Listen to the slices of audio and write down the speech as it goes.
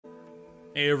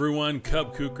Hey everyone,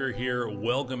 Cub Cooker here.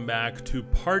 Welcome back to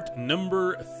part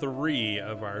number 3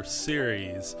 of our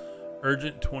series,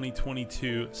 Urgent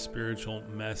 2022 Spiritual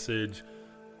Message.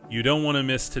 You don't want to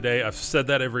miss today. I've said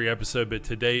that every episode, but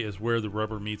today is where the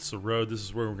rubber meets the road. This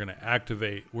is where we're going to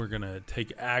activate. We're going to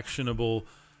take actionable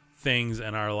things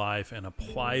in our life and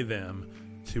apply them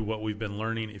to what we've been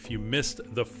learning. If you missed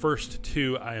the first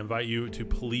 2, I invite you to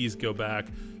please go back,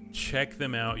 check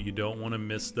them out. You don't want to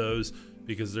miss those,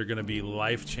 because they're going to be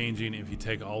life-changing if you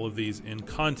take all of these in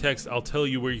context. I'll tell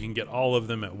you where you can get all of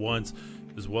them at once,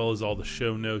 as well as all the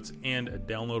show notes and a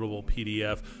downloadable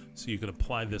PDF, so you can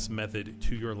apply this method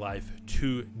to your life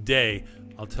today.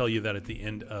 I'll tell you that at the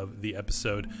end of the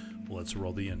episode. Let's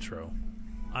roll the intro.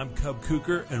 I'm Cub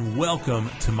Cooker, and welcome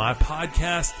to my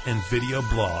podcast and video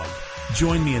blog.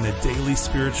 Join me in a daily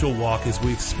spiritual walk as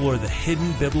we explore the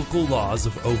hidden biblical laws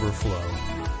of overflow.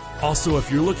 Also,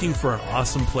 if you're looking for an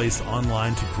awesome place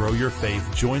online to grow your faith,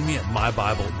 join me at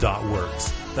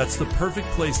mybible.works. That's the perfect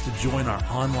place to join our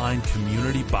online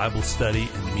community Bible study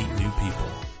and meet new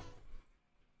people.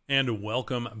 And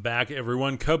welcome back,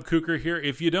 everyone. Cub Cooker here.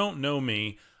 If you don't know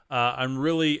me, I'm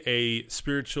really a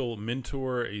spiritual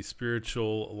mentor, a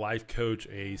spiritual life coach,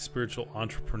 a spiritual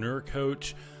entrepreneur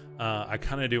coach. I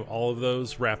kind of do all of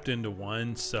those wrapped into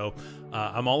one. So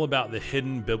I'm all about the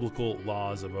hidden biblical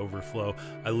laws of overflow.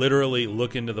 I literally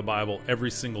look into the Bible every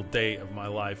single day of my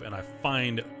life, and I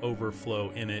find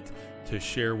overflow in it to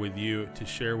share with you, to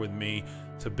share with me,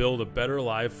 to build a better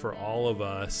life for all of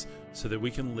us so that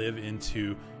we can live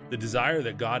into the desire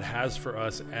that God has for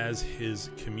us as His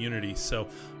community. So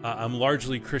I'm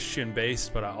largely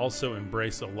Christian-based, but I also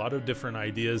embrace a lot of different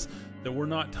ideas that we're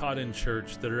not taught in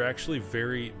church that are actually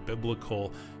very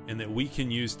biblical and that we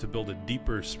can use to build a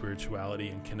deeper spirituality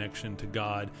and connection to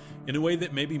God in a way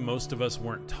that maybe most of us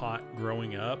weren't taught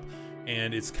growing up.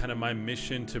 And it's kind of my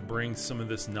mission to bring some of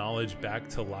this knowledge back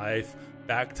to life,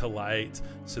 back to light,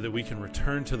 so that we can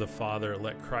return to the Father,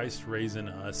 let Christ raise in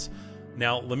us.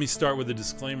 Now, let me start with a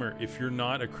disclaimer. If you're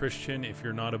not a Christian, if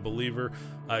you're not a believer,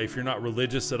 if you're not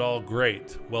religious at all,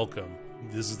 great, welcome.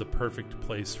 This is the perfect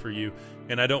place for you.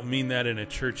 And I don't mean that in a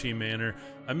churchy manner.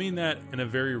 I mean that in a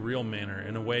very real manner,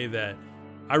 in a way that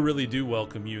I really do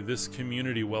welcome you. This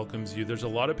community welcomes you. There's a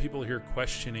lot of people here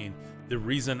questioning. The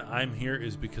reason I'm here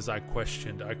is because I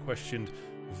questioned. I questioned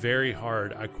very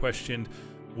hard. I questioned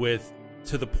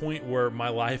to the point where my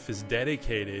life is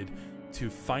dedicated to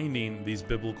finding these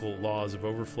biblical laws of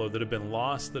overflow that have been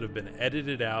lost, that have been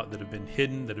edited out, that have been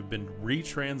hidden, that have been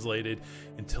retranslated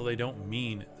until they don't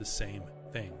mean the same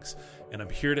things. And I'm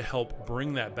here to help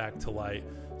bring that back to light.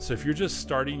 So if you're just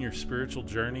starting your spiritual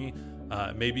journey,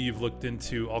 maybe you've looked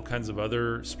into all kinds of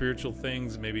other spiritual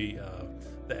things, maybe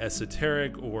the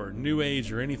esoteric or new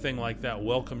age or anything like that,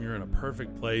 welcome. You're in a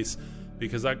perfect place,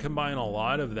 because I combine a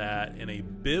lot of that in a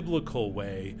biblical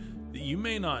way that you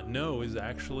may not know is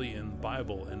actually in the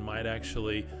Bible and might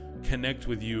actually connect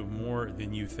with you more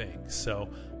than you think. So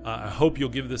I hope you'll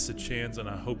give this a chance, and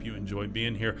I hope you enjoy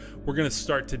being here. We're going to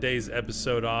start today's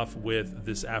episode off with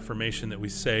this affirmation that we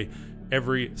say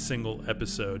every single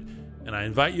episode, and I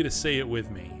invite you to say it with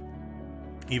me.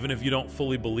 Even if you don't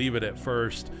fully believe it at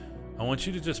first, I want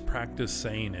you to just practice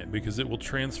saying it, because it will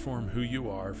transform who you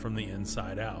are from the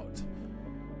inside out.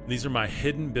 These are my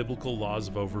hidden biblical laws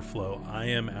of overflow. I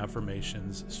am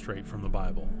affirmations straight from the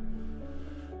Bible.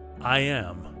 I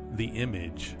am the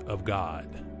image of God.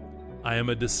 I am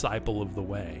a disciple of the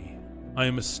way. I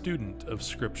am a student of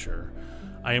Scripture.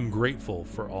 I am grateful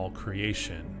for all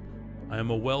creation. I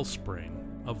am a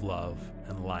wellspring of love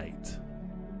and light.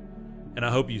 And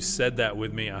I hope you said that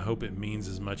with me. I hope it means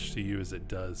as much to you as it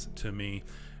does to me.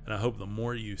 And I hope the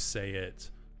more you say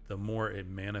it, the more it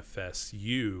manifests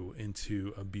you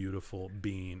into a beautiful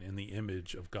being in the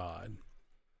image of God.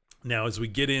 Now, as we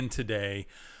get in today,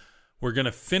 we're going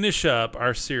to finish up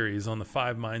our series on the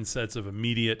 5 mindsets of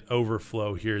immediate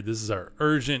overflow here. This is our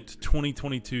urgent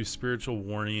 2022 spiritual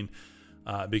warning,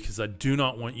 because I do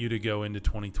not want you to go into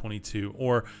 2022,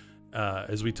 or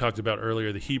as we talked about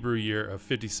earlier, the Hebrew year of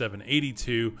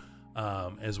 5782,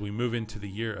 as we move into the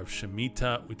year of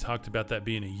Shemitah. We talked about that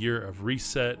being a year of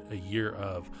reset, a year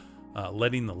of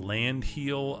letting the land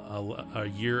heal, a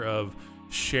year of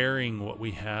sharing what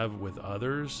we have with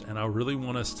others. And I really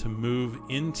want us to move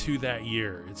into that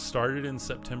year. It started in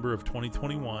September of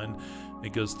 2021.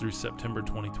 It goes through September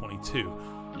 2022.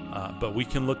 But we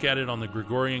can look at it on the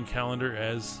Gregorian calendar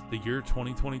as the year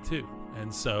 2022.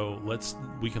 And so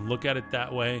we can look at it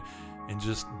that way and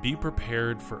just be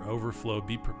prepared for overflow.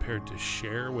 Be prepared to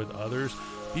share with others.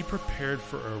 Be prepared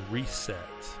for a reset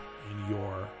in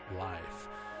your life.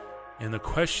 And the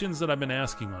questions that I've been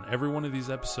asking on every one of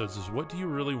these episodes is, what do you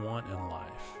really want in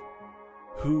life?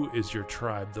 Who is your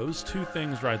tribe? Those two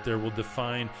things right there will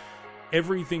define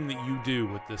everything that you do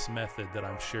with this method that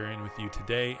I'm sharing with you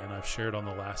today, and I've shared on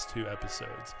the last 2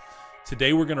 episodes.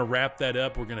 Today we're going to wrap that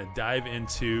up. We're going to dive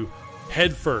into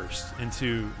headfirst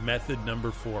into method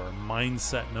number 4,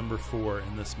 mindset number 4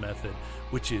 in this method,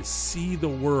 which is see the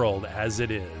world as it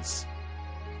is.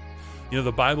 You know,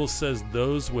 the Bible says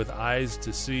those with eyes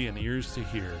to see and ears to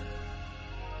hear.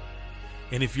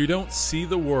 And if you don't see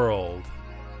the world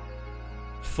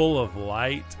full of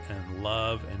light and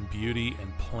love and beauty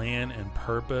and plan and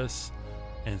purpose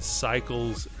and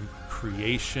cycles and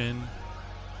creation,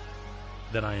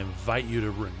 then I invite you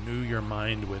to renew your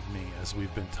mind with me as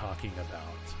we've been talking about.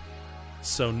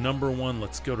 So number 1,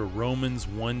 let's go to Romans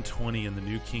 1:20 in the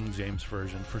New King James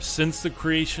Version. For since the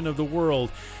creation of the world,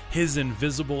 his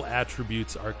invisible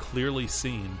attributes are clearly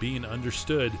seen, being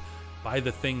understood by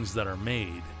the things that are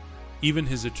made, even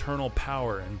his eternal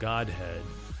power and Godhead,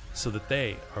 so that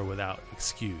they are without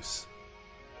excuse.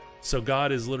 So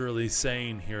God is literally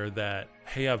saying here that,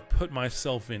 hey, I've put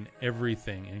myself in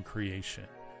everything in creation,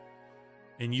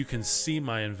 and you can see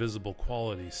my invisible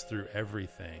qualities through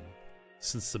everything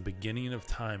since the beginning of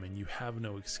time, and you have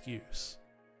no excuse.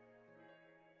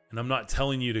 And I'm not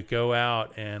telling you to go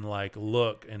out and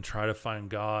look and try to find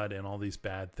God and all these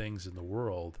bad things in the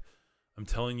world. I'm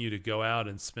telling you to go out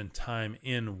and spend time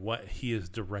in what he has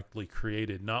directly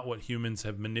created, not what humans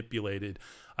have manipulated.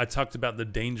 I talked about the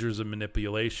dangers of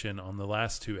manipulation on the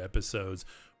last 2 episodes,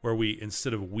 where we,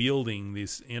 instead of wielding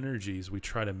these energies, we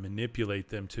try to manipulate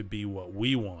them to be what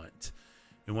we want.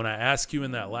 And when I ask you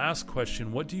in that last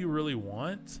question, what do you really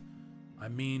want? I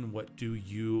mean, what do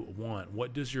you want?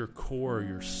 What does your core,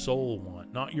 your soul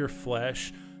want? Not your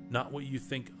flesh, not what you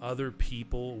think other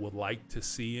people would like to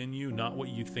see in you, not what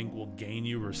you think will gain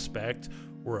you respect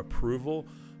or approval,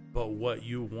 but what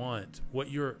you want,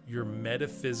 what your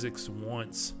metaphysics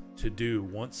wants to do,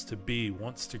 wants to be,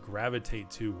 wants to gravitate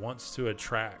to, wants to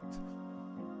attract.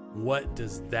 What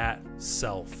does that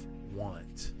self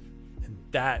want? And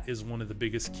that is one of the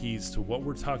biggest keys to what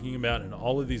we're talking about in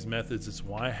all of these methods. It's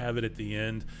why I have it at the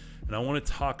end. And I want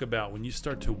to talk about when you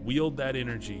start to wield that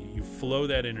energy, you flow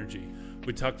that energy.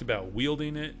 We talked about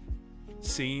wielding it,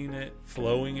 seeing it,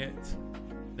 flowing it.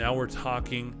 Now we're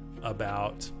talking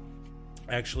about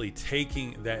actually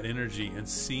taking that energy and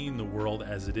seeing the world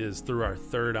as it is through our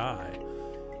third eye.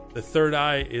 The third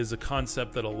eye is a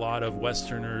concept that a lot of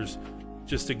Westerners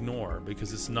just ignore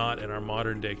because it's not in our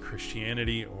modern day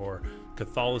Christianity or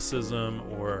Catholicism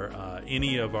or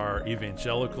any of our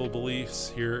evangelical beliefs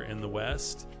here in the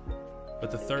West. But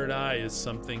the third eye is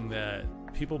something that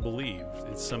people believe.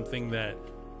 It's something that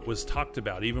was talked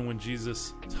about even when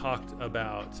Jesus talked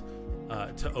about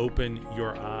to open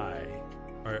your eye.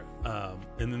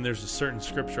 And then there's a certain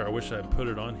scripture, I wish I had put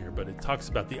it on here, but it talks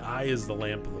about the eye is the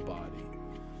lamp of the body.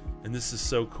 And this is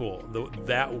so cool.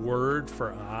 That word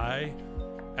for eye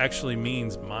actually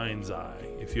means mind's eye.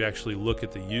 If you actually look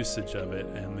at the usage of it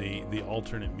and the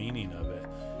alternate meaning of it,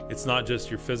 it's not just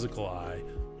your physical eye,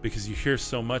 because you hear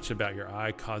so much about your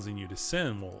eye causing you to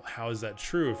sin. Well, how is that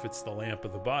true if it's the lamp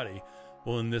of the body?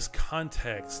 Well, in this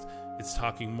context, it's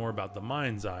talking more about the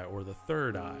mind's eye or the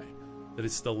third eye, that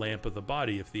it's the lamp of the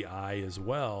body. If the eye is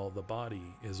well, the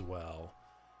body is well.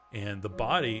 And the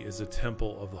body is a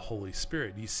temple of the Holy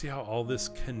Spirit. You see how all this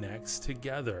connects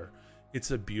together?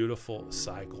 It's a beautiful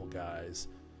cycle, guys.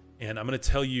 And I'm going to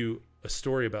tell you a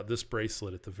story about this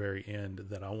bracelet at the very end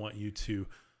that I want you to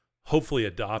hopefully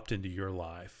adopt into your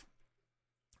life.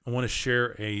 I want to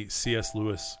share a C.S.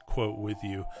 Lewis quote with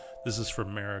you. This is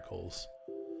from Miracles.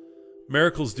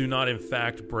 Miracles do not in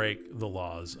fact break the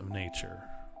laws of nature.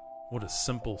 What a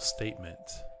simple statement.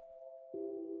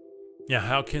 Yeah,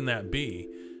 how can that be?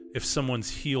 If someone's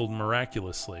healed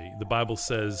miraculously, the Bible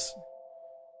says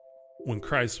when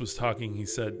Christ was talking, he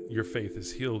said, your faith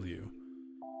has healed you.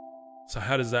 So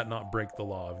how does that not break the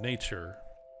law of nature?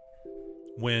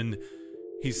 When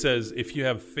he says, if you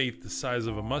have faith the size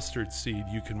of a mustard seed,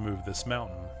 you can move this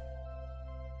mountain.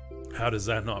 How does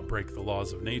that not break the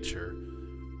laws of nature?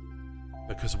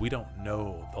 Because we don't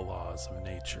know the laws of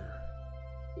nature.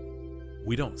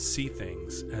 We don't see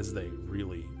things as they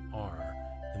really are.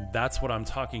 And that's what I'm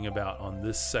talking about on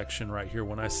this section right here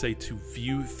when I say to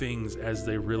view things as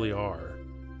they really are.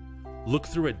 Look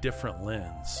through a different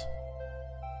lens.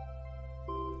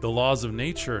 The laws of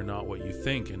nature are not what you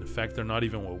think. In fact, they're not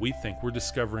even what we think. We're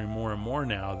discovering more and more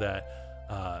now that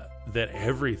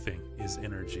everything is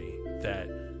energy. That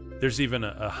there's even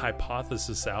a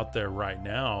hypothesis out there right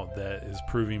now that is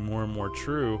proving more and more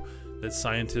true that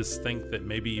scientists think that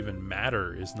maybe even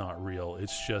matter is not real.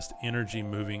 It's just energy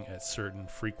moving at certain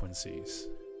frequencies.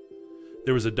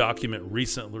 There was a document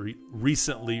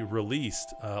recently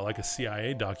released, like a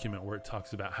CIA document, where it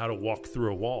talks about how to walk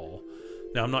through a wall.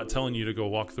 Now, I'm not telling you to go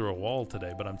walk through a wall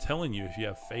today, but I'm telling you, if you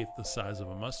have faith the size of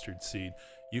a mustard seed,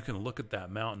 you can look at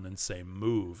that mountain and say,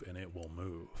 move, and it will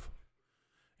move.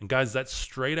 And guys, that's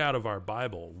straight out of our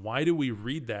Bible. Why do we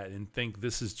read that and think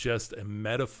this is just a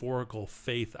metaphorical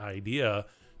faith idea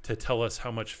to tell us how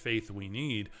much faith we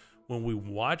need, when we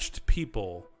watched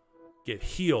people get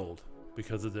healed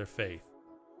because of their faith?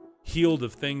 Healed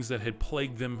of things that had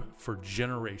plagued them for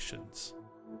generations.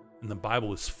 And the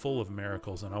Bible is full of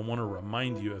miracles. And I want to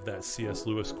remind you of that C.S.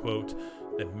 Lewis quote,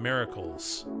 that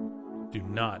miracles do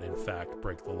not, in fact,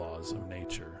 break the laws of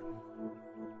nature.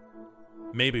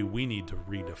 Maybe we need to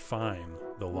redefine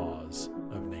the laws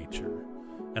of nature.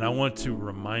 And I want to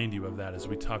remind you of that as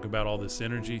we talk about all this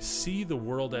energy. See the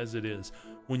world as it is.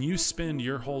 When you spend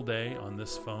your whole day on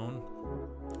this phone,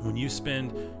 when you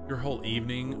spend your whole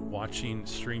evening watching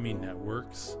streaming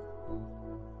networks,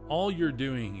 all you're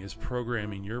doing is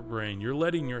programming your brain. You're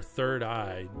letting your third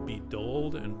eye be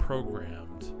dulled and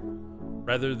programmed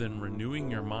rather than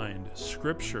renewing your mind.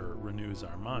 Scripture renews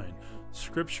our mind.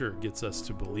 Scripture gets us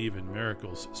to believe in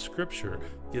miracles. Scripture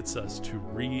gets us to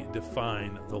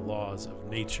redefine the laws of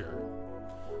nature.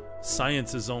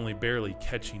 Science is only barely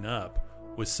catching up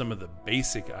with some of the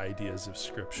basic ideas of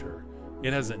Scripture.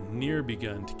 It hasn't near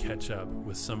begun to catch up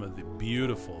with some of the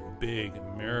beautiful, big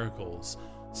miracles,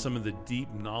 some of the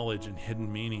deep knowledge and hidden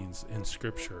meanings in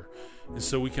Scripture. And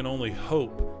so we can only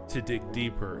hope to dig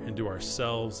deeper into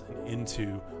ourselves and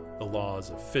into the laws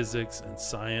of physics and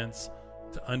science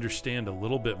to understand a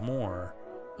little bit more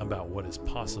about what is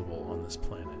possible on this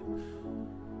planet.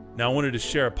 Now, I wanted to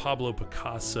share a Pablo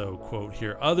Picasso quote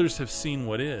here. Others have seen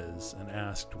what is and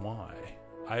asked why.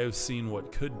 I have seen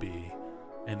what could be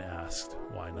and asked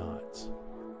why not.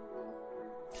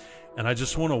 And I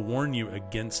just want to warn you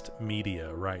against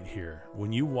media right here.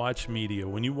 When you watch media,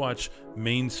 when you watch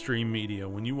mainstream media,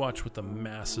 when you watch what the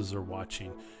masses are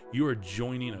watching, you are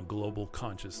joining a global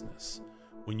consciousness.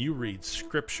 When you read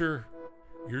Scripture,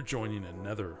 you're joining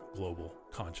another global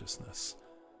consciousness.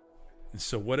 And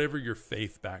so whatever your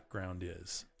faith background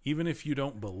is, even if you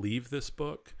don't believe this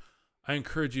book, I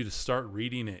encourage you to start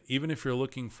reading it. Even if you're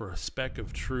looking for a speck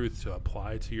of truth to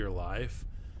apply to your life,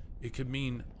 it could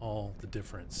mean all the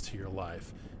difference to your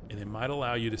life. And it might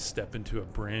allow you to step into a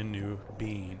brand new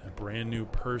being, a brand new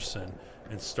person,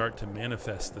 and start to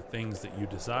manifest the things that you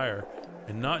desire.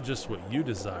 And not just what you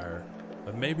desire,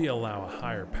 but maybe allow a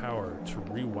higher power to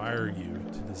rewire you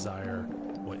to desire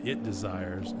what it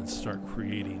desires and start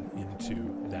creating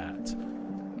into that.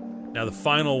 Now, the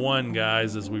final one,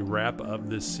 guys, as we wrap up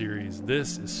this series,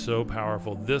 this is so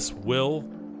powerful. This will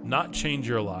not change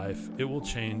your life. It will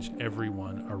change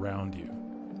everyone around you.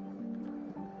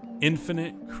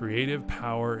 Infinite creative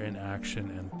power in action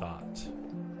and thought.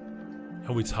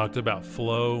 And we talked about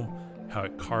flow, how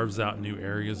it carves out new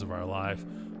areas of our life.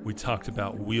 We talked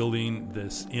about wielding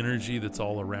this energy that's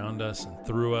all around us and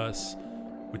through us.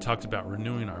 We talked about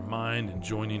renewing our mind and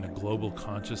joining a global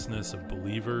consciousness of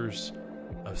believers,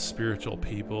 of spiritual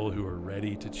people who are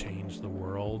ready to change the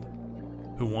world,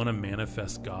 who want to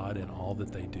manifest God in all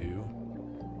that they do.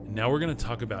 And now we're going to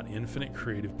talk about infinite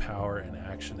creative power in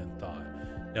action and thought.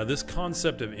 Now, this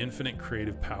concept of infinite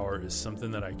creative power is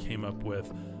something that I came up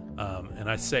with. And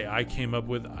I say I came up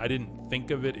with, I didn't think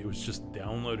of it. It was just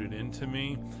downloaded into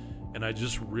me. And I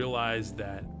just realized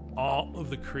that all of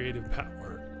the creative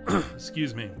power,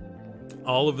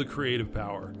 all of the creative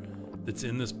power that's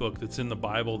in this book, that's in the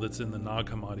Bible, that's in the Nag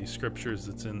Hammadi scriptures,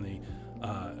 that's in the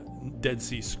Dead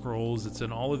Sea Scrolls, that's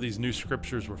in all of these new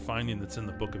scriptures we're finding, that's in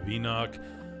the book of Enoch,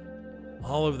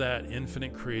 all of that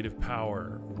infinite creative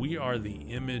power, we are the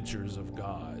imagers of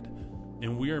God.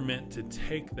 And we are meant to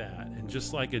take that, and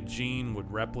just like a gene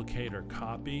would replicate or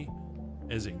copy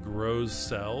as it grows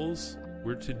cells,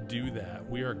 we're to do that.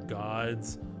 We are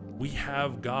God's, we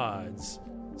have God's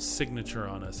signature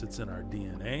on us. It's in our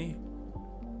DNA,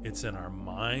 it's in our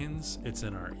minds, it's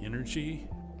in our energy.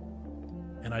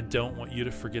 And I don't want you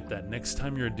to forget that. Next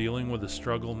time you're dealing with a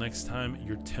struggle, next time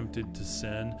you're tempted to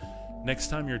sin, next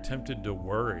time you're tempted to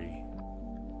worry,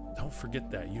 don't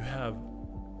forget that. You have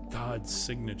God's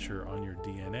signature on your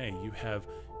DNA. You have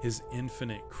His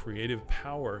infinite creative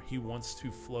power. He wants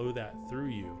to flow that through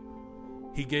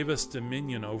you. He gave us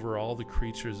dominion over all the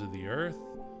creatures of the earth.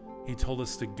 He told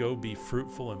us to go be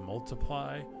fruitful and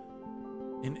multiply.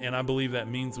 And I believe that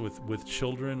means with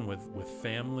children, with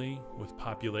family, with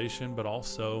population, but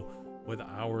also with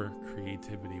our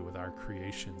creativity, with our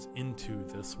creations into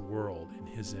this world in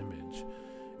his image.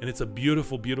 And it's a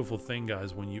beautiful, beautiful thing,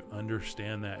 guys, when you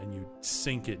understand that and you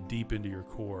sink it deep into your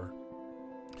core.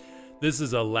 This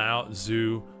is a Lao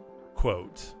Tzu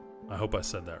quote. I hope I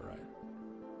said that right.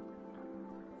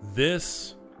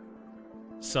 This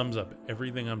sums up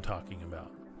everything I'm talking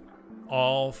about.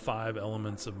 All 5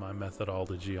 elements of my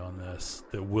methodology on this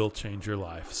that will change your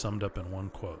life, summed up in one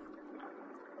quote.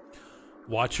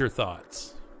 Watch your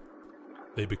thoughts.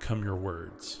 They become your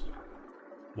words.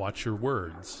 Watch your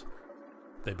words.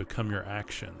 They become your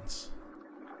actions.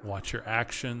 Watch your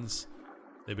actions.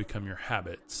 They become your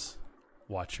habits.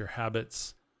 Watch your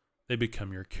habits. They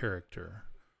become your character.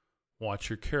 Watch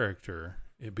your character.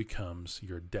 It becomes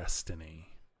your destiny.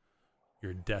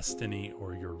 Your destiny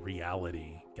or your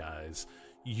reality, guys.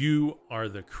 You are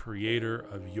the creator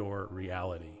of your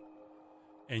reality.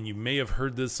 And you may have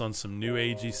heard this on some new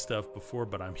agey stuff before,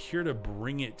 but I'm here to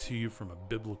bring it to you from a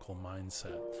biblical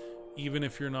mindset. Even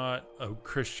if you're not a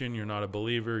Christian, you're not a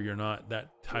believer, you're not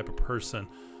that type of person,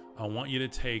 I want you to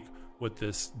take what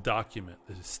this document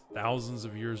that is thousands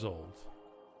of years old,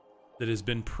 that has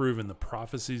been proven, the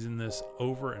prophecies in this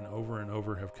over and over and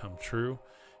over have come true.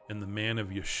 And the man of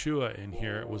Yeshua in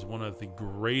here was one of the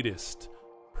greatest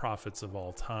prophets of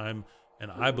all time.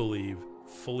 And I believe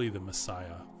fully the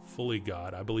Messiah, fully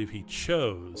God. I believe he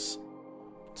chose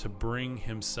to bring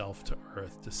himself to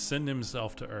earth, to send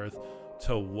himself to earth,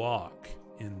 to walk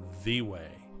in the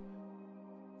way,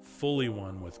 fully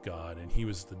one with God. And he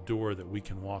was the door that we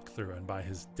can walk through. And by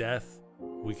his death,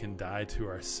 we can die to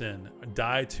our sin,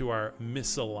 die to our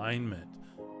misalignment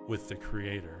with the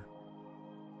Creator.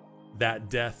 That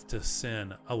death to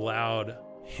sin allowed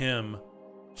him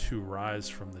to rise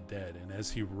from the dead. And as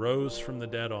he rose from the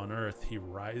dead on earth, he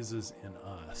rises in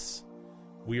us.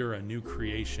 We are a new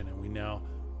creation, and we now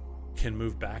can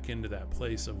move back into that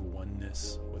place of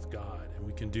oneness with God. And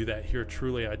we can do that here.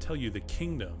 Truly, I tell you, the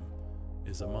kingdom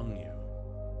is among you.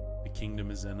 The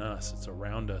kingdom is in us. It's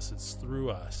around us. It's through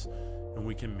us. And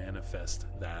we can manifest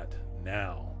that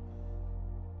now.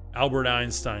 Albert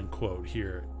Einstein quote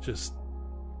here, just,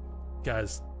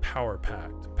 guys,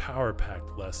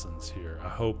 power-packed lessons here. I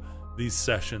hope these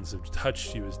sessions have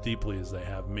touched you as deeply as they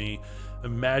have me.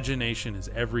 Imagination is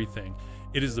everything.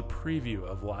 It is the preview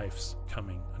of life's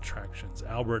coming attractions.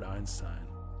 Albert Einstein,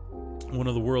 one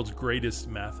of the world's greatest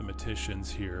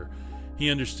mathematicians here, he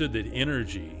understood that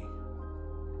energy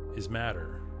is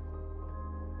matter.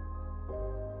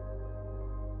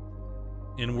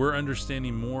 And we're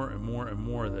understanding more and more and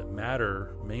more that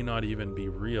matter may not even be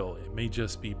real. It may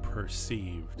just be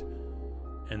perceived.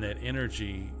 And that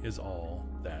energy is all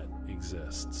that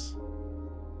exists.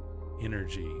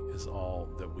 Energy is all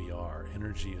that we are.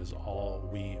 Energy is all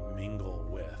we mingle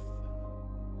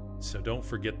with. So don't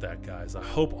forget that, guys. I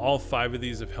hope all 5 of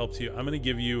these have helped you. I'm going to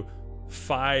give you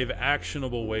 5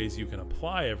 actionable ways you can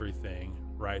apply everything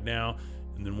right now.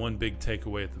 And then one big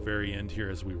takeaway at the very end here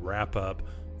as we wrap up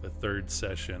the 3rd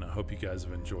session. I hope you guys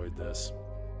have enjoyed this.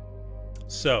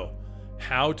 So,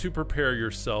 how to prepare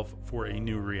yourself for a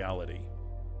new reality.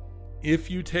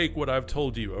 If you take what I've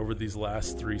told you over these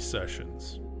last 3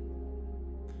 sessions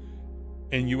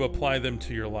and you apply them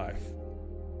to your life,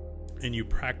 and you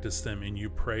practice them, and you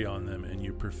pray on them, and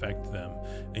you perfect them,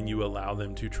 and you allow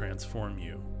them to transform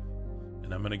you.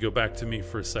 And I'm going to go back to me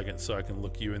for a second so I can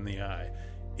look you in the eye.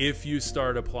 If you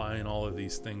start applying all of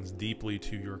these things deeply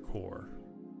to your core,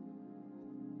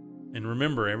 and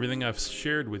remember, everything I've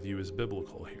shared with you is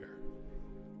biblical here.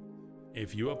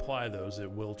 If you apply those, it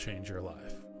will change your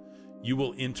life. You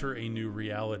will enter a new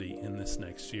reality in this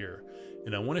next year.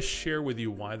 And I want to share with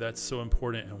you why that's so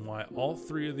important and why all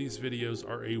 3 of these videos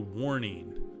are a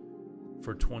warning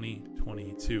for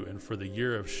 2022 and for the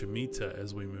year of Shemitah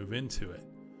as we move into it.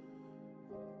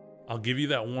 I'll give you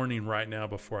that warning right now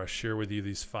before I share with you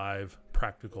these 5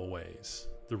 practical ways.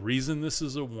 The reason this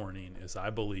is a warning is I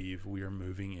believe we are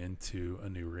moving into a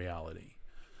new reality.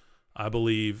 I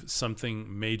believe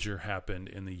something major happened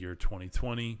in the year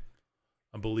 2020.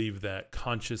 I believe that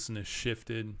consciousness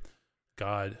shifted.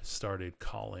 God started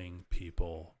calling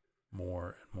people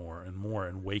more and more and more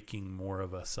and waking more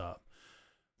of us up.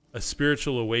 A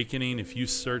spiritual awakening, if you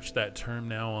search that term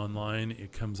now online,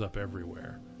 it comes up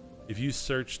everywhere. If you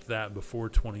searched that before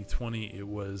 2020, it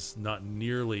was not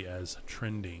nearly as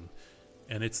trending.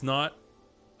 And it's not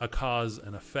a cause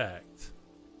and effect.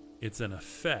 It's an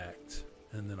effect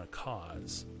and then a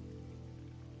cause.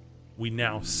 We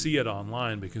now see it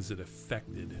online because it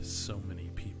affected so many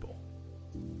people.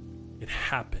 It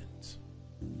happened.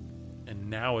 And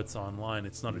now it's online.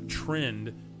 It's not a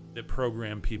trend that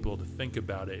programmed people to think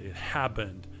about it. It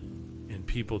happened. And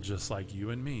people just like you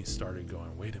and me started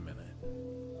going, wait a minute.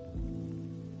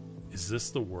 Is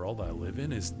this the world I live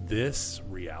in? Is this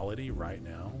reality right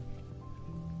now?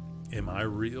 Am I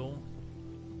real?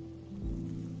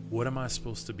 What am I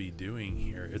supposed to be doing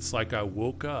here? It's like I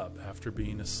woke up after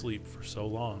being asleep for so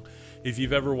long. If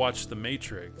you've ever watched The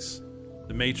Matrix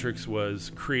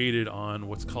was created on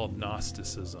what's called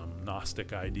Gnosticism,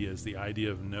 Gnostic ideas, the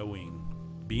idea of knowing,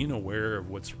 being aware of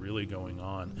what's really going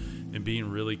on, and being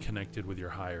really connected with your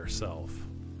higher self.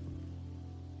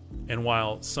 And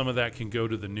while some of that can go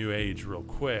to the New Age real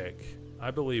quick,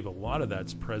 I believe a lot of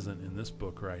that's present in this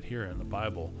book right here in the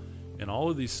Bible. And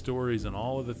all of these stories and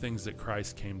all of the things that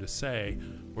Christ came to say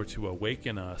were to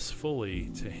awaken us fully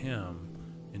to Him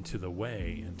and to the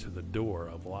way and to the door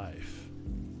of life.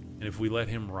 And if we let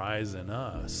Him rise in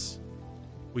us,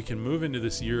 we can move into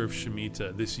this year of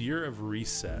Shemitah, this year of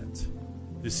reset,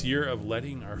 this year of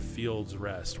letting our fields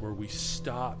rest, where we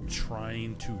stop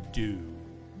trying to do.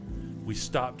 We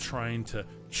stop trying to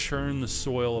churn the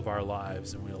soil of our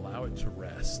lives, and we allow it to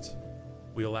rest.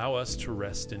 We allow us to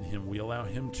rest in Him. We allow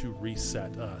Him to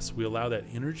reset us. We allow that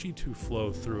energy to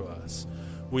flow through us.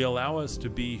 We allow us to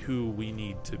be who we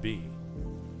need to be,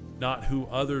 not who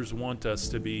others want us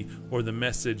to be, or the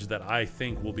message that I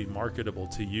think will be marketable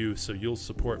to you so you'll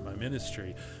support my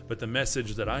ministry, but the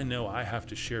message that I know I have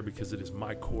to share because it is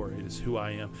my core, it is who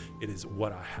I am, it is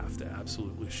what I have to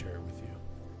absolutely share with you.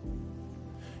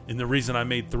 And the reason I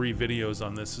made 3 videos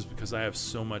on this is because I have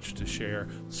so much to share,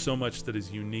 so much that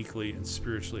is uniquely and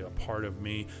spiritually a part of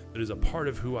me, that is a part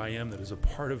of who I am, that is a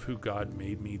part of who God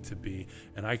made me to be,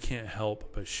 and I can't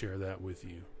help but share that with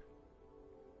you.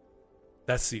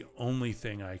 That's the only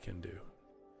thing I can do.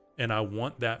 And I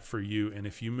want that for you. And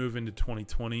if you move into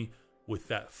 2020 with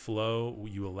that flow,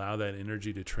 you allow that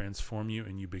energy to transform you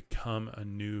and you become a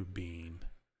new being.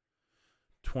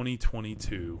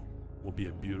 2022 will be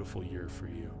a beautiful year for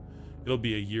you. It'll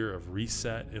be a year of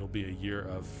reset. It'll be a year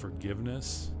of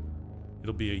forgiveness.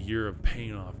 It'll be a year of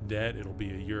paying off debt. It'll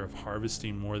be a year of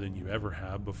harvesting more than you ever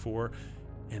have before.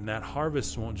 And that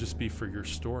harvest won't just be for your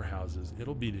storehouses.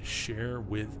 It'll be to share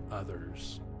with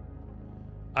others.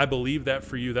 I believe that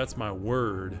for you. That's my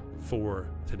word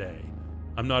for today.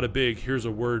 I'm not a big, here's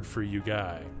a word for you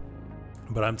guy.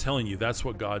 But I'm telling you, that's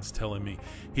what God's telling me.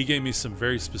 He gave me some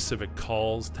very specific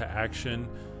calls to action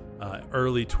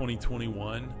early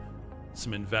 2021,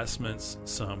 some investments,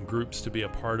 some groups to be a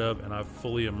part of, and I've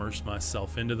fully immersed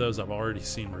myself into those. I've already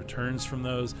seen returns from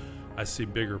those. I see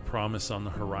bigger promise on the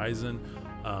horizon.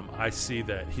 I see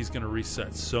that He's going to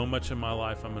reset so much in my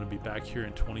life. I'm going to be back here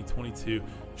in 2022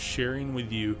 sharing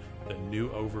with you the new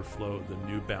overflow, the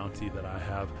new bounty that I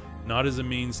have, not as a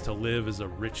means to live as a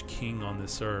rich king on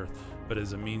this earth, but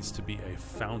as a means to be a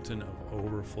fountain of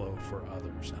overflow for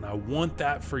others. And I want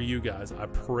that for you guys. I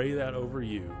pray that over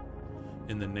you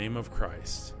in the name of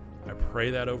Christ. I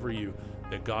pray that over you,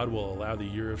 that God will allow the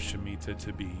year of Shemitah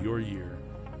to be your year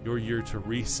to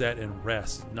reset and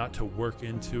rest, not to work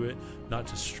into it, not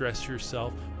to stress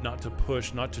yourself, not to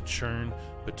push, not to churn,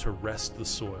 but to rest the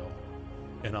soil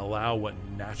and allow what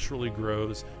naturally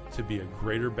grows to be a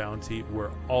greater bounty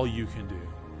where all you can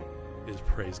do is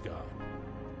praise God.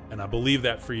 And I believe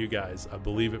that for you guys. I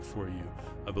believe it for you.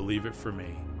 I believe it for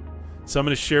me. So I'm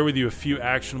going to share with you a few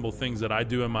actionable things that I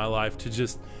do in my life to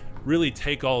just really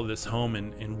take all of this home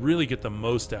and really get the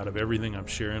most out of everything I'm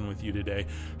sharing with you today.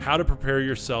 How to prepare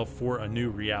yourself for a new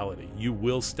reality. You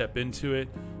will step into it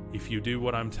if you do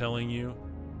what I'm telling you.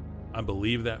 I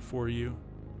believe that for you.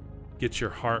 Get your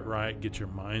heart right. Get your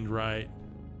mind right.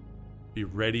 Be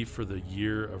ready for the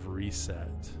year of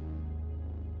reset.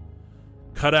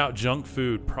 Cut out junk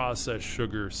food, processed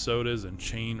sugar, sodas, and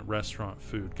chain restaurant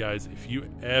food. Guys, if you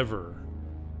ever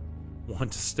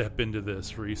want to step into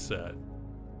this reset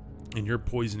and you're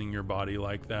poisoning your body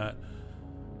like that,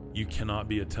 you cannot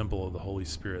be a temple of the Holy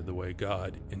Spirit the way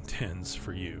God intends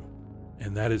for you.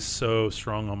 And that is so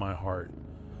strong on my heart.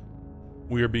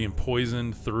 We are being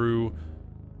poisoned through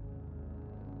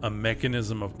a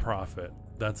mechanism of profit.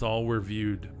 That's all we're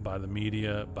viewed by the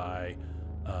media, by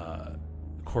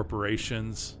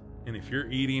corporations. And if you're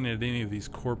eating at any of these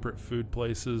corporate food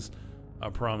places, I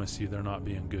promise you they're not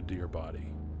being good to your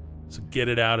body. So get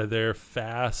it out of there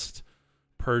fast.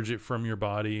 Purge it from your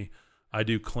body. I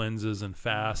do cleanses and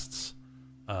fasts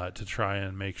to try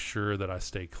and make sure that I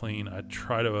stay clean. I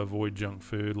try to avoid junk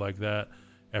food like that.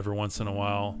 Every once in a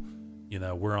while, you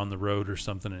know, we're on the road or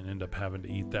something and end up having to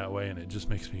eat that way, and it just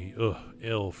makes me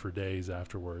ill for days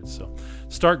afterwards. So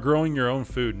start growing your own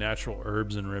food, natural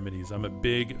herbs and remedies. I'm a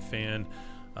big fan.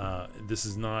 This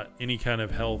is not any kind of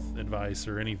health advice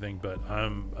or anything, but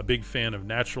I'm a big fan of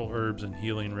natural herbs and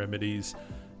healing remedies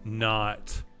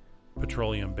not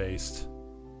petroleum-based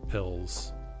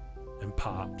pills and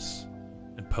pops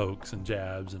and pokes and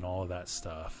jabs and all of that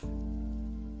stuff.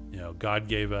 You know, God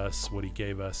gave us what he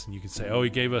gave us, and you can say, oh, he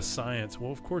gave us science.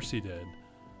 Well, of course he did.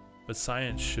 But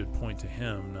science should point to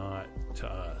him, not to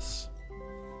us.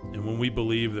 And when we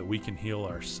believe that we can heal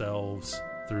ourselves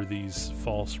through these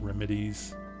false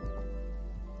remedies,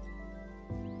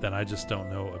 then I just don't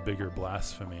know a bigger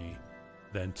blasphemy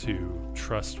than to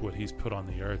trust what he's put on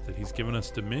the earth, that he's given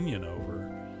us dominion over.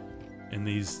 And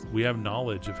we have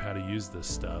knowledge of how to use this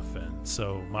stuff. And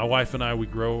so my wife and I, we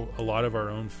grow a lot of our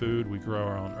own food. We grow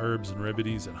our own herbs and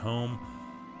remedies at home.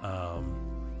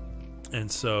 And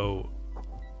so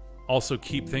also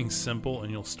keep things simple,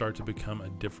 and you'll start to become a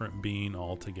different being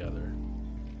altogether.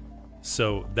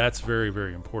 So that's very,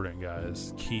 very important,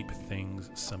 guys. Keep things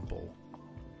simple.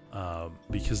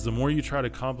 Because the more you try to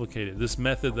complicate it, this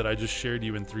method that I just shared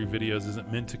you in 3 videos isn't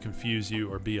meant to confuse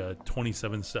you or be a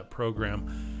 27-step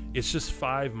program. It's just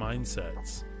 5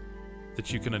 mindsets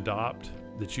that you can adopt,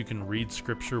 that you can read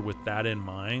scripture with that in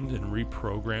mind and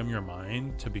reprogram your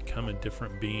mind to become a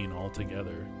different being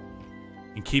altogether.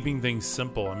 And keeping things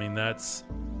simple, I mean, that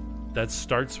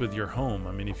starts with your home.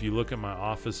 I mean, if you look at my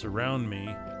office around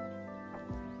me,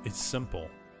 it's simple.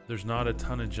 There's not a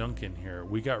ton of junk in here.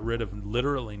 We got rid of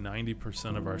literally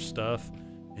 90% of our stuff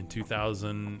in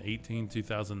 2018,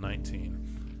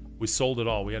 2019. We sold it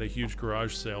all. We had a huge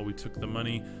garage sale. We took the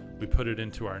money, we put it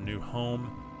into our new home.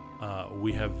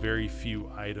 We have very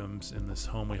few items in this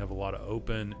home. We have a lot of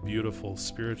open, beautiful,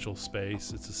 spiritual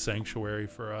space. It's a sanctuary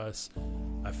for us.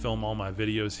 I film all my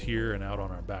videos here and out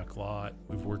on our back lot.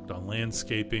 We've worked on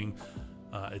landscaping.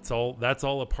 That's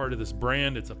all a part of this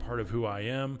brand. It's a part of who I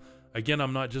am. Again,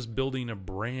 I'm not just building a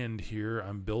brand here.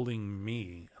 I'm building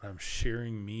me, and I'm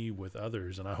sharing me with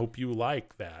others. And I hope you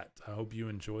like that. I hope you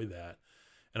enjoy that.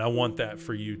 And I want that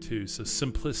for you too. So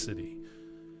simplicity.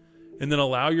 And then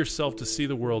allow yourself to see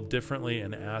the world differently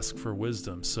and ask for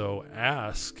wisdom. So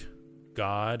ask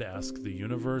God, ask the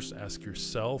universe, ask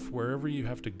yourself, wherever you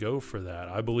have to go for that.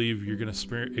 I believe you're going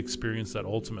to experience that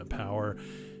ultimate power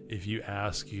if you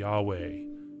ask Yahweh,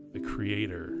 the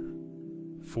Creator,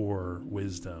 for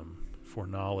wisdom, for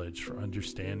knowledge, for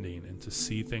understanding, and to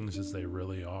see things as they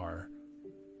really are.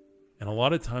 And a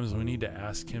lot of times we need to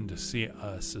ask him to see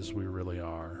us as we really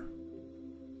are.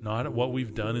 Not what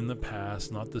we've done in the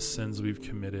past, not the sins we've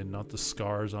committed, not the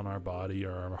scars on our body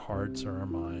or our hearts or our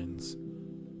minds,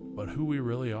 but who we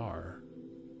really are.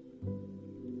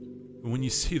 When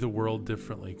you see the world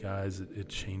differently, guys, it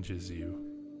changes you.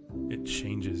 It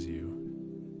changes you.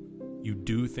 You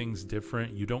do things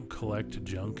different. You don't collect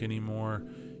junk anymore.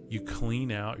 You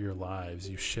clean out your lives.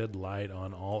 You shed light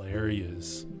on all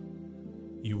areas.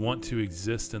 You want to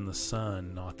exist in the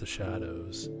sun, not the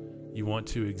shadows. You want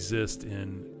to exist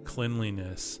in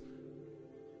cleanliness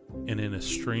and in a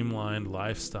streamlined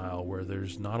lifestyle where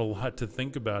there's not a lot to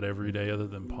think about every day other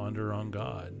than ponder on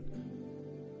God.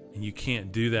 And you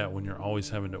can't do that when you're always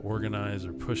having to organize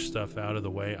or push stuff out of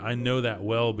the way. I know that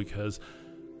well because,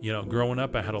 you know, growing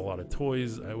up, I had a lot of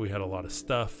toys. We had a lot of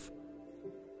stuff.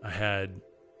 I had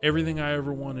everything I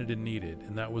ever wanted and needed,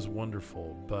 and that was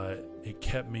wonderful, but it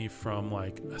kept me from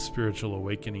like a spiritual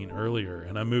awakening earlier.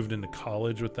 And I moved into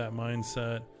college with that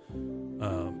mindset.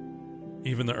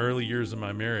 Even the early years of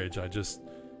my marriage, I just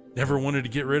never wanted to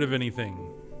get rid of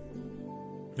anything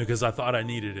because I thought I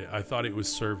needed it. I thought it was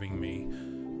serving me.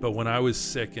 But when I was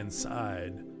sick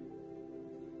inside,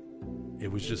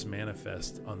 it was just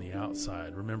manifest on the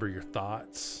outside. Remember, your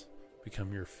thoughts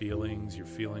become your feelings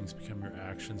become your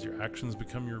actions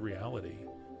become your reality.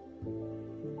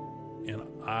 And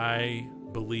I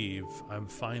believe I'm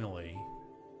finally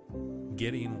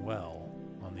getting well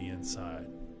on the inside.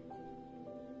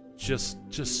 Just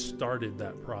started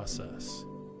that process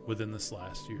within this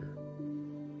last year.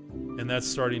 And that's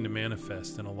starting to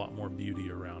manifest in a lot more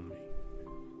beauty around me.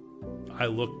 I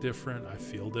look different, I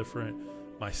feel different,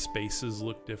 my spaces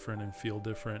look different and feel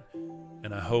different.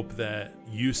 And I hope that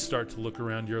you start to look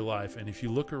around your life. And if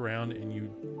you look around and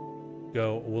you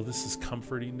go, well, this is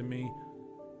comforting to me,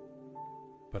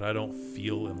 but I don't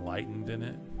feel enlightened in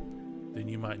it, then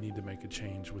you might need to make a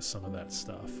change with some of that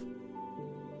stuff.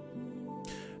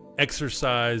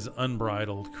 Exercise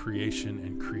unbridled creation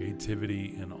and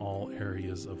creativity in all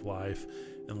areas of life.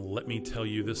 And let me tell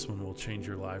you, this one will change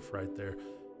your life right there.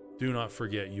 Do not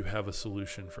forget, you have a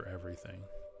solution for everything.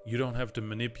 You don't have to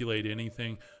manipulate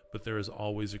anything, but there is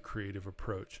always a creative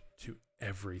approach to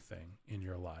everything in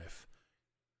your life.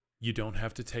 You don't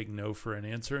have to take no for an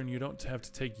answer, and you don't have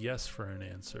to take yes for an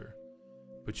answer.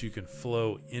 but you can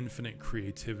flow infinite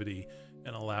creativity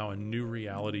and allow a new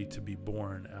reality to be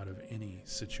born out of any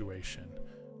situation.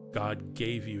 God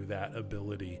gave you that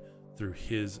ability through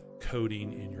his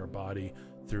coding in your body,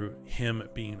 through him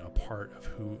being a part of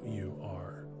who you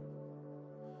are.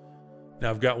 Now,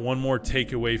 I've got one more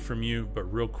takeaway from you,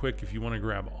 but real quick, if you want to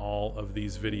grab all of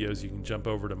these videos, you can jump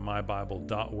over to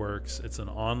mybible.works. It's an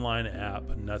online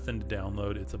app, nothing to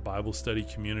download. It's a Bible study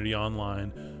community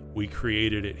online. We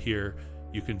created it here.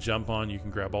 You can jump on, you can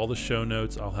grab all the show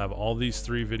notes. I'll have all these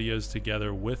 3 videos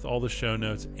together with all the show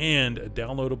notes and a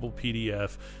downloadable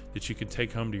PDF that you can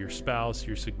take home to your spouse,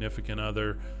 your significant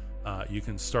other. You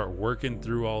can start working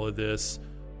through all of this.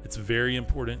 It's very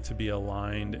important to be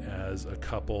aligned as a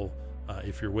couple.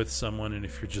 If you're with someone, and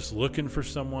if you're just looking for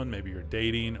someone, maybe you're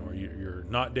dating or you're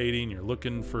not dating, you're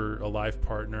looking for a life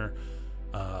partner,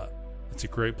 it's a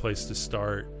great place to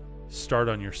start. Start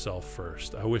on yourself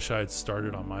first. I wish I had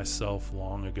started on myself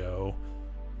long ago.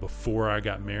 Before I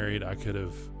got married, I could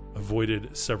have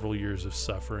avoided several years of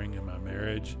suffering in my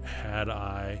marriage had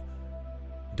I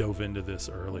dove into this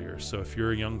earlier. So if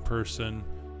you're a young person,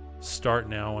 start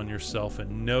now on yourself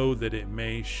and know that it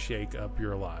may shake up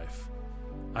your life.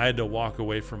 I had to walk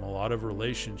away from a lot of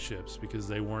relationships because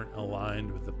they weren't aligned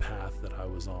with the path that I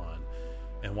was on.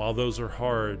 And while those are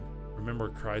hard, remember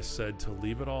Christ said to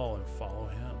leave it all and follow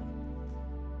him.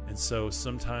 And so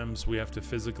sometimes we have to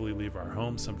physically leave our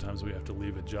home. Sometimes we have to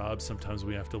leave a job. Sometimes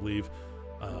we have to leave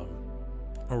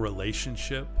a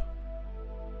relationship.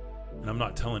 And I'm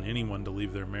not telling anyone to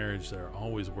leave their marriage there.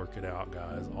 Always work it out,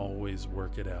 guys. Always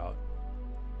work it out.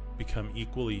 Become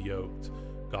equally yoked.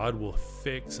 God will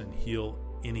fix and heal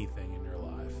anything in your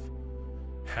life.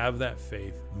 Have that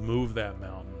faith. Move that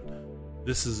mountain.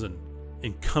 This is an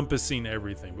encompassing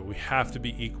everything, but we have to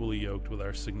be equally yoked with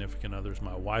our significant others.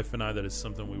 My wife and I, that is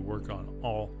something we work on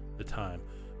all the time.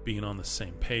 Being on the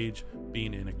same page,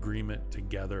 being in agreement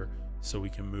together so we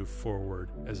can move forward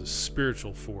as a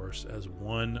spiritual force, as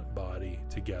one body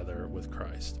together with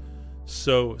Christ.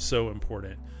 So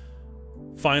important.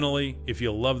 Finally, if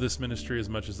you love this ministry as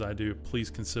much as I do, please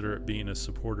consider it being a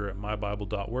supporter at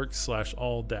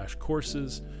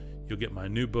mybible.works/all-courses. You'll get my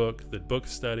new book, the book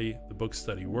study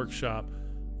workshop,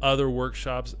 other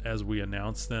workshops as we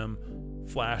announce them,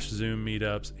 flash Zoom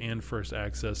meetups, and first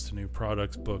access to new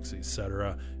products, books,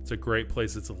 etc. It's a great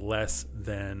place. It's less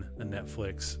than a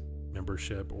Netflix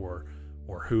membership or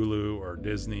Hulu or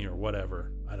Disney or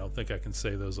whatever. I don't think I can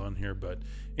say those on here, but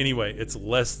anyway, it's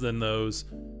less than those,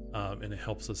 and it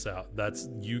helps us out. That's,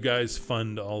 you guys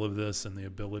fund all of this and the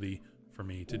ability for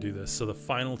me to do this. So the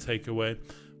final takeaway, I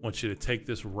want you to take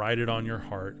this, write it on your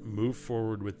heart, move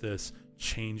forward with this,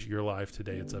 change your life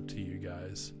today. It's up to you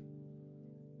guys.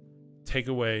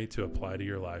 Takeaway to apply to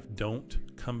your life. Don't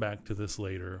come back to this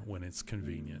later when it's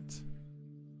convenient.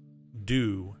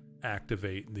 Do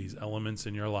activate these elements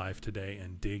in your life today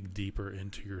and dig deeper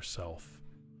into yourself.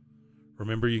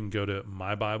 Remember, you can go to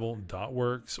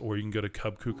mybible.works or you can go to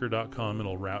cubkuker.com.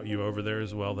 It'll route you over there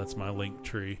as well. That's my link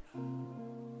tree.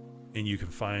 And you can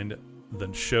find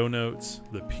the show notes,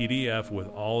 the PDF with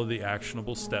all of the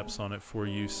actionable steps on it for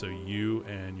you, so you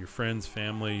and your friends,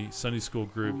 family, Sunday school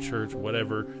group, church,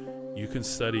 whatever, you can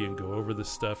study and go over this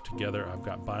stuff together. I've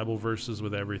got Bible verses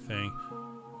with everything.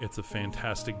 It's a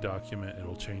fantastic document.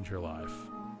 It'll change your life.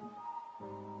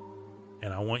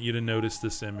 And I want you to notice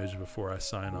this image before I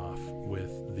sign off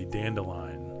with the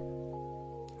dandelion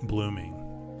blooming.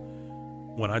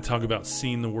 When I talk about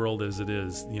seeing the world as it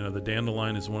is, you know, the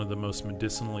dandelion is one of the most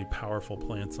medicinally powerful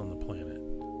plants on the planet.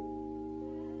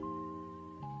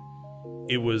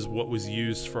 It was what was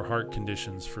used for heart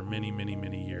conditions for many, many,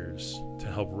 many years to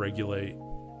help regulate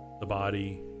the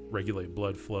body, regulate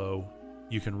blood flow.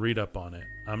 You can read up on it.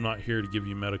 I'm not here to give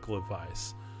you medical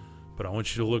advice, but I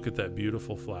want you to look at that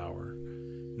beautiful flower.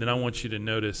 Then I want you to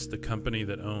notice the company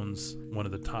that owns one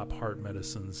of the top heart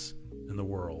medicines in the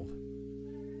world.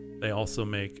 They also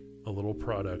make a little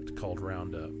product called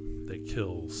Roundup that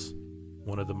kills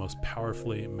one of the most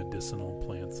powerfully medicinal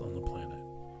plants on the planet.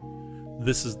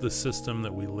 This is the system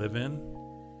that we live in,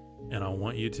 and I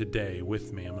want you today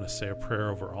with me, I'm going to say a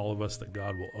prayer over all of us that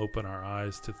God will open our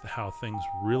eyes to how things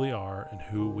really are and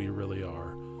who we really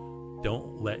are.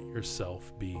 Don't let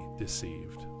yourself be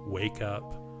deceived. Wake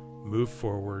up, move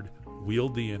forward,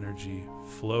 wield the energy,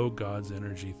 flow God's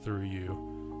energy through you.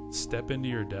 Step into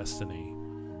your destiny.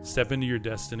 Step into your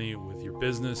destiny with your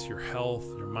business, your health,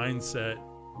 your mindset,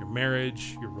 your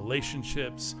marriage, your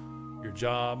relationships, your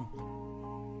job.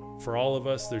 For all of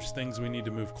us, there's things we need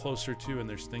to move closer to, and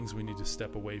there's things we need to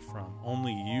step away from.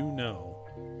 Only you know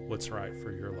what's right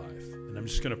for your life. And I'm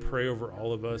just going to pray over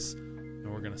all of us,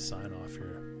 and we're going to sign off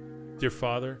here. Dear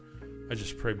Father, I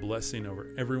just pray blessing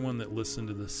over everyone that listened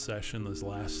to this session, those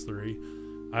last 3.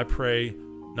 I pray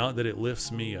not that it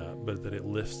lifts me up, but that it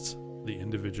lifts the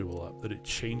individual up, that it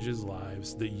changes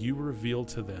lives, that you reveal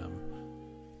to them,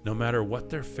 no matter what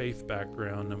their faith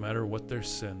background, no matter what their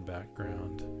sin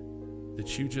background,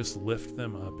 that you just lift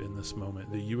them up in this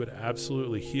moment, that you would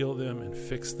absolutely heal them and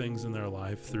fix things in their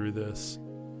life through this,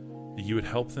 that you would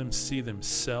help them see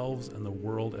themselves and the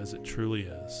world as it truly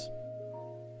is,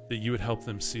 that you would help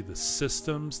them see the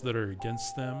systems that are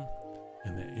against them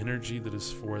and the energy that is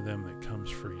for them that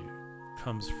comes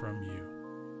from you.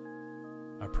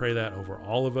 I pray that over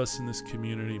all of us in this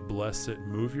community. Bless it.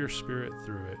 Move your spirit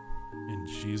through it. In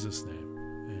Jesus' name,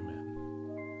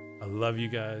 amen. I love you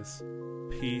guys.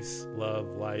 Peace, love,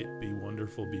 light. Be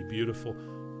wonderful. Be beautiful.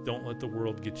 Don't let the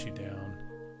world get you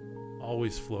down.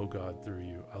 Always flow God through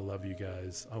you. I love you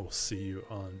guys. I will see you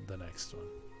on the next one.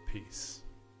 Peace.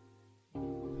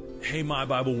 Hey, My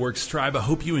Bible Works tribe, I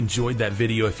hope you enjoyed that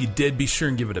video. If you did, be sure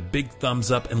and give it a big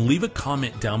thumbs up and leave a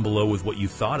comment down below with what you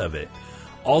thought of it.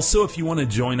 Also, if you want to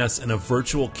join us in a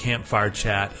virtual campfire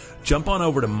chat, jump on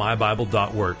over to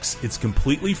mybible.works. It's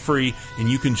completely free, and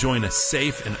you can join a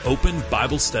safe and open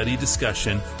Bible study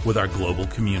discussion with our global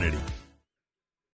community.